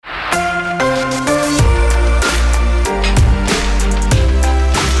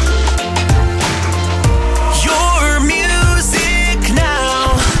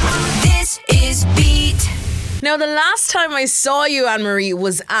Now, the last time I saw you, Anne-Marie,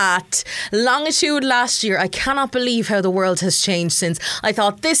 was at Longitude last year. I cannot believe how the world has changed since. I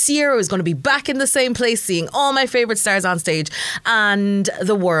thought this year I was going to be back in the same place, seeing all my favourite stars on stage, and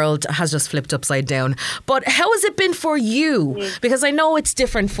the world has just flipped upside down. But how has it been for you? Because I know it's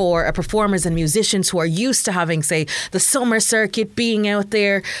different for performers and musicians who are used to having, say, the summer circuit, being out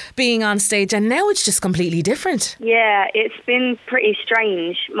there, being on stage, and now it's just completely different. Yeah, it's been pretty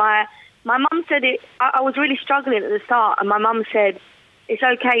strange. My mum said I was really struggling at the start, and my mum said it's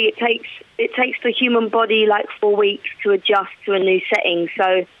okay. It takes the human body like 4 weeks to adjust to a new setting.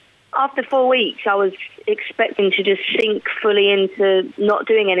 So after 4 weeks, I was expecting to just sink fully into not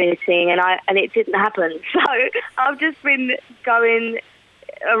doing anything, and it didn't happen. So I've just been going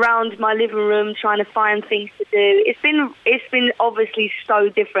around my living room trying to find things to do. It's been obviously so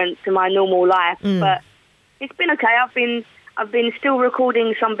different to my normal life, but it's been okay. I've been still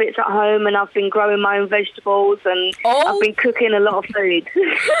recording some bits at home, and I've been growing my own vegetables, and I've been cooking a lot of food.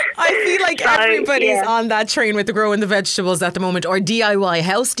 I feel like everybody's on that train with the growing the vegetables at the moment, or DIY,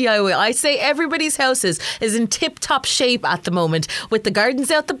 house DIY. I say everybody's houses is in tip-top shape at the moment, with the gardens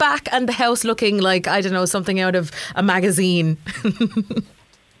out the back and the house looking like, I don't know, something out of a magazine.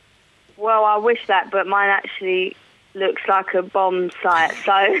 Well, I wish that, but mine actually looks like a bomb site.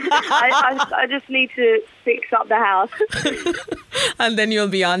 So I just need to fix up the house. And then you'll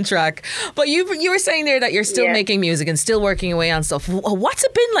be on track. But you were saying there that you're still making music and still working away on stuff. What's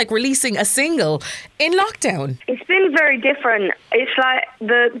it been like releasing a single in lockdown? It's been very different. It's like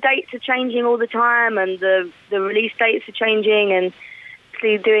the dates are changing all the time, and the release dates are changing, and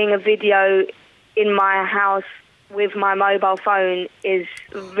actually doing a video in my house with my mobile phone is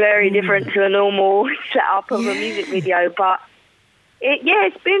very different to a normal setup of a music video. But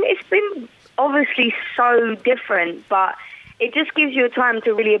it's been obviously so different, but it just gives you a time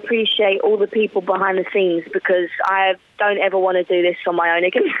to really appreciate all the people behind the scenes, because I don't ever want to do this on my own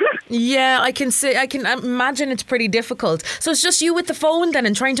again. Yeah, I can imagine it's pretty difficult. So it's just you with the phone then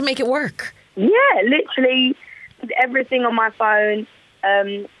and trying to make it work. Yeah, literally everything on my phone.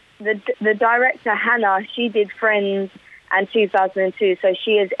 The director, Hannah, she did Friends and 2002, so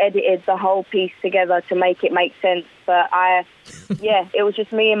she has edited the whole piece together to make it make sense. But it was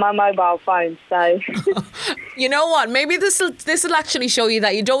just me and my mobile phone. So you know what? Maybe this will actually show you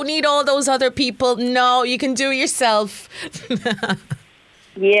that you don't need all those other people. No, you can do it yourself.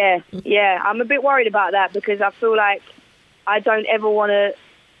 Yeah. I'm a bit worried about that, because I feel like I don't ever want to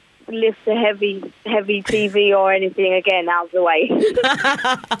lift a heavy TV or anything again out of the way.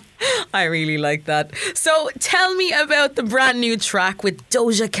 I really like that. So tell me about the brand new track with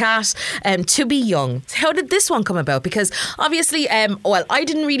Dojacat, To Be Young. How did this one come about? Because obviously, I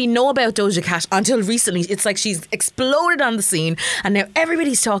didn't really know about Dojacat until recently. It's like she's exploded on the scene and now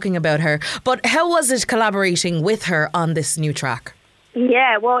everybody's talking about her. But how was it collaborating with her on this new track?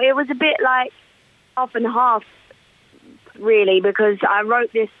 Yeah, well, it was a bit like half and half, really, because I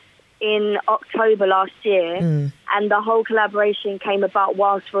wrote this in October last year, and the whole collaboration came about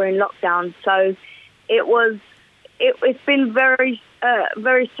whilst we're in lockdown. So it's been very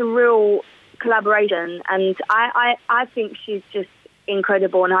surreal collaboration, and I think she's just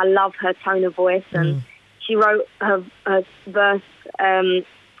incredible, and I love her tone of voice. And she wrote her verse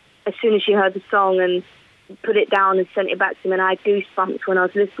as soon as she heard the song and put it down and sent it back to me, and I had goosebumps when I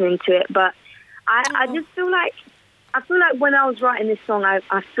was listening to it. But I just feel like when I was writing this song,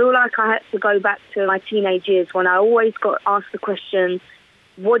 I feel like I had to go back to my teenage years, when I always got asked the question,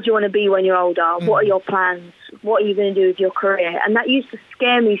 what do you want to be when you're older? What are your plans? What are you going to do with your career? And that used to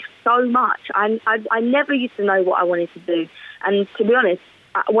scare me so much. I never used to know what I wanted to do. And to be honest,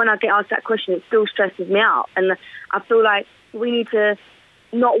 when I get asked that question, it still stresses me out. And I feel like we need to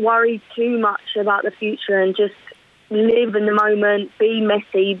not worry too much about the future and just live in the moment, be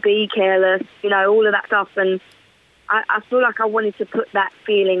messy, be careless, all of that stuff. And I feel like I wanted to put that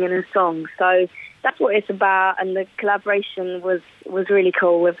feeling in a song. So that's what it's about, and the collaboration was really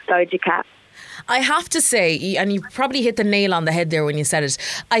cool with Dojacat. I have to say, and you probably hit the nail on the head there when you said it,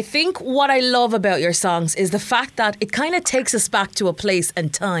 I think what I love about your songs is the fact that it kind of takes us back to a place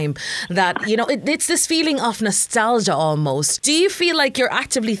and time that, it's this feeling of nostalgia almost. Do you feel like you're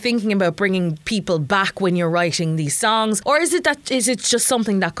actively thinking about bringing people back when you're writing these songs, or is it just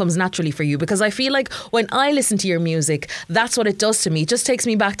something that comes naturally for you? Because I feel like when I listen to your music, that's what it does to me. It just takes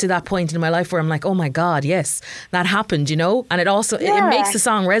me back to that point in my life where I'm like, oh my God, yes, that happened, and it also it makes the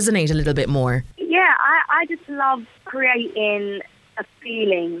song resonate a little bit more. Yeah, I just love creating a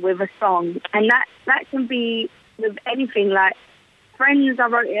feeling with a song, and that can be with anything. Like Friends, I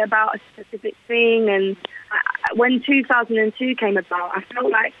wrote it about a specific thing, and when 2002 came about, I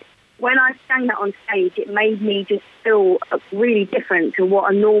felt like when I sang that on stage, it made me just feel really different to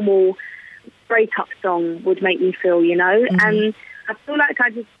what a normal breakup song would make me feel, you know? Mm-hmm. And I feel like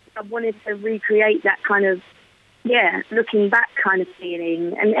I wanted to recreate that kind of, looking back kind of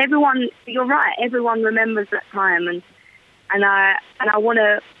feeling. And everyone, you're right, everyone remembers that time. And I want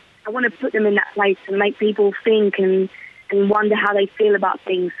to put them in that place and make people think and wonder how they feel about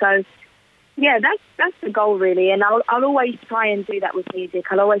things. So, yeah, that's the goal, really. And I'll always try and do that with music.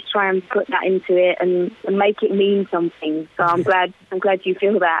 I'll always try and put that into it and make it mean something. So I'm glad you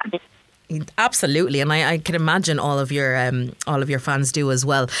feel that. Absolutely, and I can imagine all of your fans do as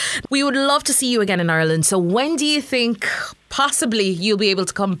well. We would love to see you again in Ireland. So when do you think possibly you'll be able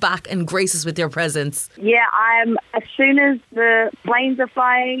to come back and grace us with your presence? Yeah, as soon as the planes are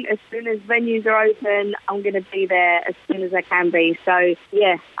flying, as soon as venues are open, I'm going to be there as soon as I can be. So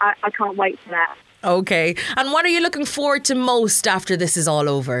yeah, I can't wait for that. Okay. And what are you looking forward to most after this is all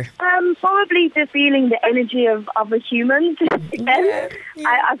over? Probably just feeling the energy of a human. Yeah.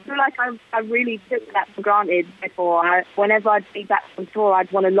 I feel like I really took that for granted before. Whenever I'd be back from tour,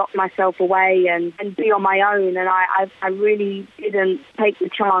 I'd want to lock myself away and be on my own. And I really didn't take the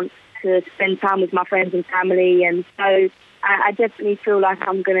chance to spend time with my friends and family. And so I definitely feel like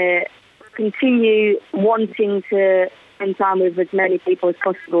I'm going to continue wanting to spend time with as many people as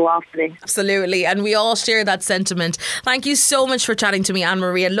possible after this. Absolutely, and we all share that sentiment. Thank you so much for chatting to me,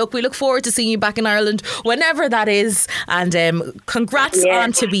 Anne-Marie. And look, we look forward to seeing you back in Ireland whenever that is. And congrats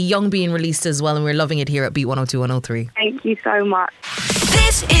on To Be Young being released as well. And we're loving it here at Beat 102 103. Thank you so much.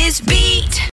 This is Beat.